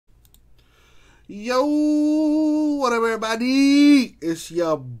Yo, what up, everybody? It's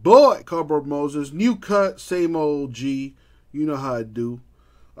your boy, Cardboard Moses. New cut, same old G. You know how I do.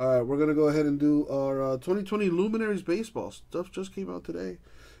 All right, we're going to go ahead and do our 2020 Luminaries baseball. Stuff just came out today.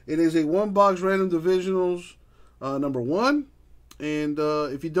 It is a one-box random divisionals number 1. And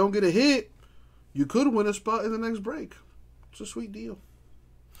if you don't get a hit, you could win a spot in the next break. It's a sweet deal.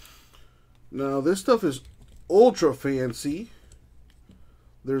 Now, this stuff is ultra fancy.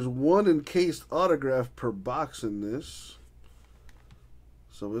 There's one encased autograph per box in this,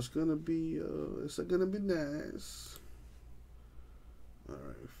 so it's gonna be nice. All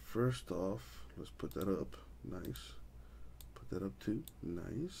right, first off, let's put that up. Nice. Put that up too.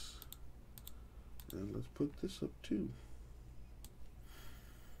 Nice. And let's put this up too.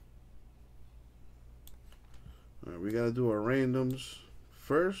 All right, we gotta do our randoms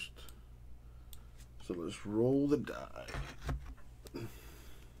first. So let's roll the die.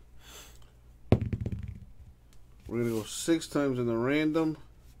 We're going to go 6 times in the random.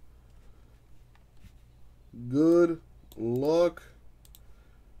 Good luck,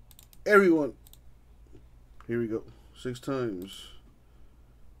 everyone. Here we go. 6 times.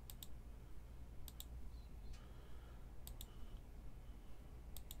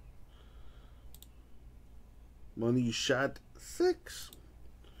 Money shot 6.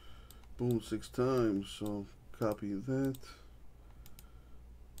 Boom, 6 times. So copy that.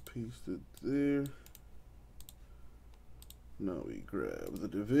 Paste it there. Now we grab the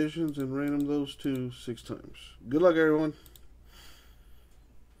divisions and random those 2 6 times. Good luck, everyone.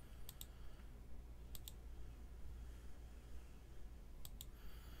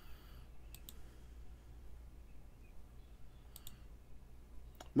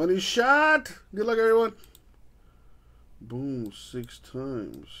 Money shot. Good luck, everyone. Boom, 6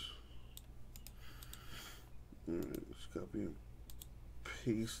 times. All right, let's copy and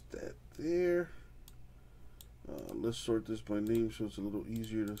paste that there. Let's sort this by name so it's a little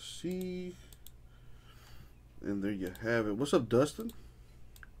easier to see. And there you have it. What's up, Dustin?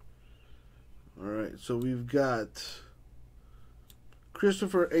 Alright, so we've got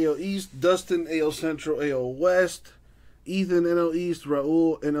Christopher, AL East, Dustin, AL Central, AL West, Ethan, NL East,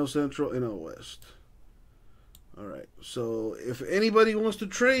 Raul, NL Central, NL West. Alright, so if anybody wants to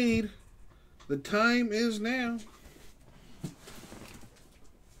trade, the time is now.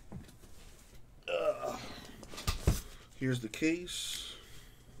 Here's the case.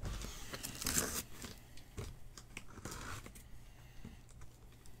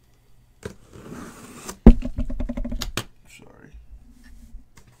 Sorry.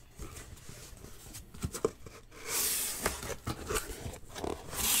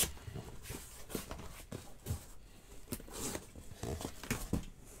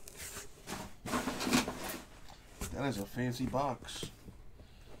 That is a fancy box.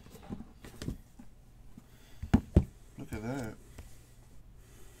 Look at that.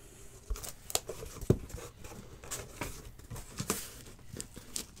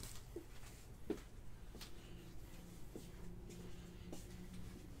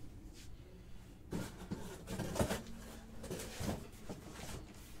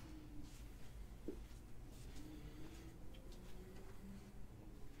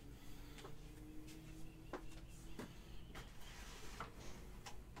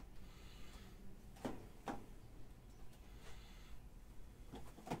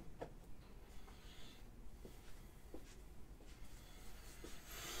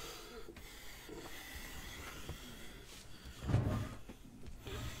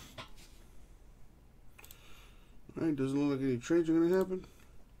 Alright, doesn't look like any trades are going to happen.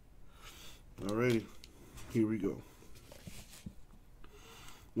 Alrighty, here we go.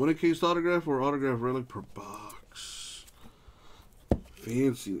 1 encased autograph or autograph relic per box.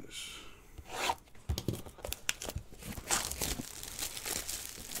 Fanciness.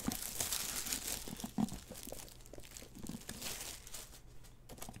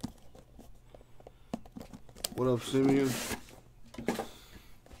 What up, Simeon?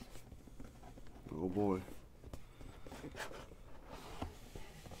 Oh boy.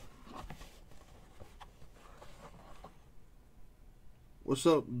 What's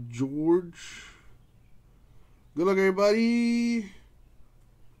up, George? Good luck, everybody.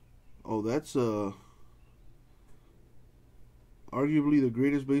 Oh, that's arguably the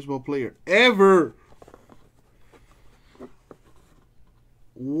greatest baseball player ever.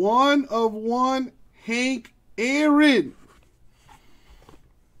 1 of 1, Hank Aaron.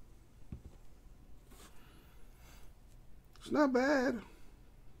 It's not bad.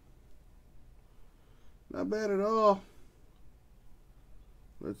 Not bad at all.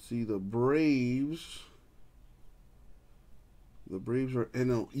 Let's see the Braves. The Braves are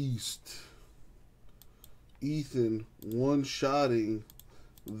NL East. Ethan one-shotting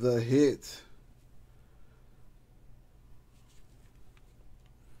the hit.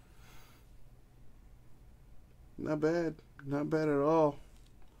 Not bad. Not bad at all.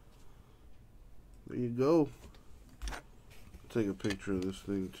 There you go. Take a picture of this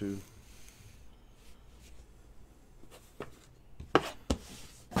thing too.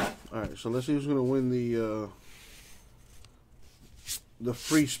 Alright, so let's see who's gonna win the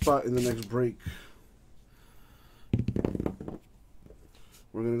free spot in the next break.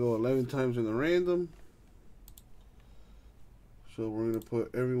 We're gonna go 11 times in the random. So we're gonna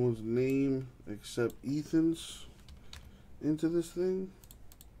put everyone's name except Ethan's into this thing.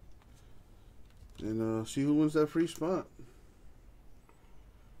 And see who wins that free spot.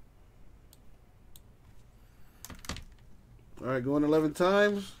 Alright, going 11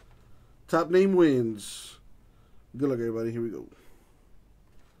 times. Top name wins. Good luck, everybody. Here we go.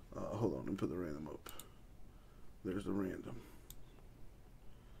 Hold on, let me put the random up. There's the random.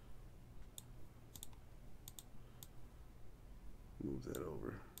 Move that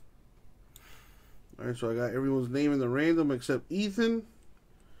over. Alright, so I got everyone's name in the random except Ethan.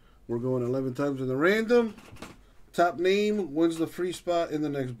 We're going 11 times in the random. Top name wins the free spot in the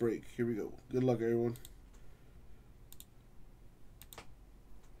next break. Here we go. Good luck, everyone.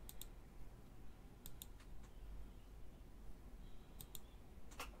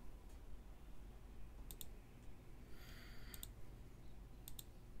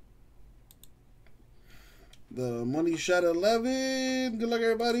 The money shot 11. Good luck,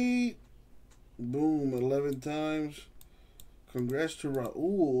 everybody. Boom, 11 times. Congrats to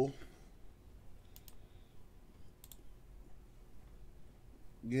Raul.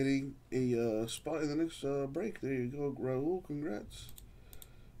 Getting a spot in the next break. There you go, Raul. Congrats.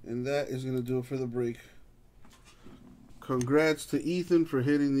 And that is going to do it for the break. Congrats to Ethan for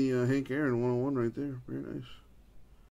hitting the Hank Aaron 101 right there. Very nice.